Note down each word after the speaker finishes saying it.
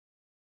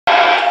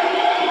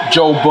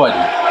Joe Budden,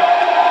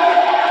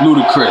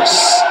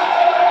 Ludacris,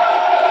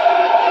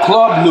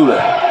 Club Luda.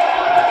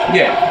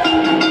 Yeah.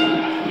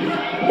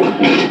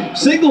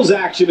 Singles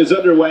action is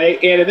underway,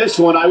 and in this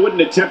one, I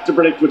wouldn't attempt to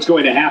predict what's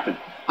going to happen.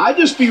 I'd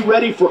just be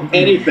ready for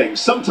anything.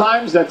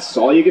 Sometimes that's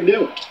all you can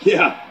do.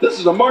 Yeah, this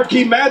is a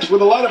marquee match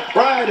with a lot of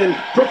pride and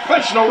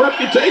professional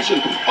reputation.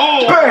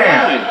 All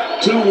Bam!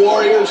 fine. Two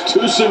warriors,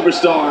 two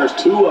superstars,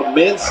 two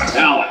immense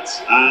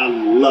talents. I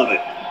love it.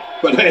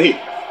 But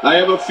hey, I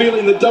have a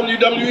feeling the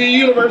WWE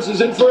Universe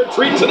is in for a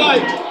treat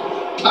tonight.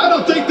 I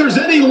don't think there's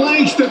any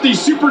lengths that these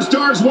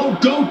superstars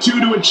won't go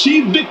to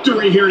achieve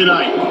victory here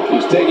tonight.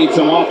 He's taking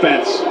some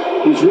offense.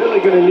 He's really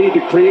going to need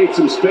to create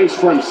some space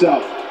for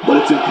himself. But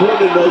it's important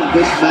to know that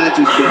this match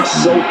has been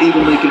so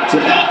evenly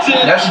contested. That's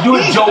it. That should do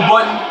it, Joe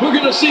Budden. We're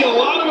going to see a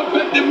lot of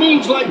effective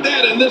moves like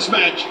that in this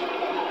match.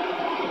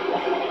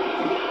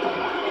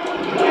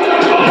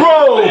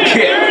 Bro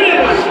kick. There it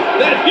is.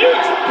 That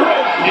huge bro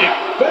kick.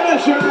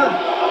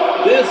 Finisher.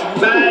 This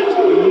match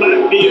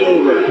might be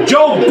over.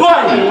 Joe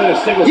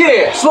Budden.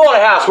 Yeah,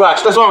 Slaughterhouse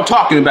Rocks. That's what I'm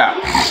talking about.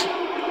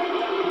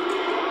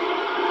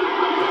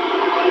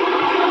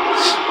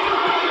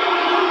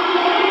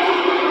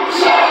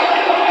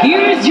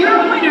 Here's your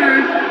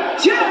winner,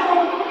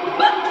 Joe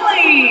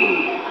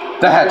Buckley.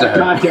 That had to hurt.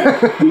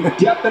 Contest. We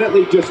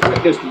definitely just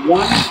witnessed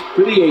one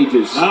for the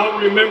ages. I'll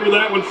remember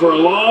that one for a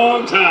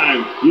long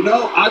time. You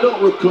know, I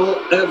don't recall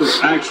ever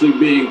actually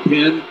being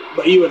pinned,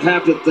 but you would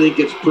have to think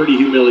it's pretty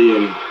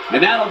humiliating.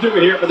 And that'll do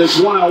it here for this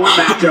one-on-one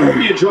match. I hope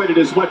you enjoyed it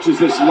as much as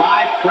this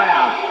live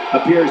crowd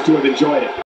appears to have enjoyed it.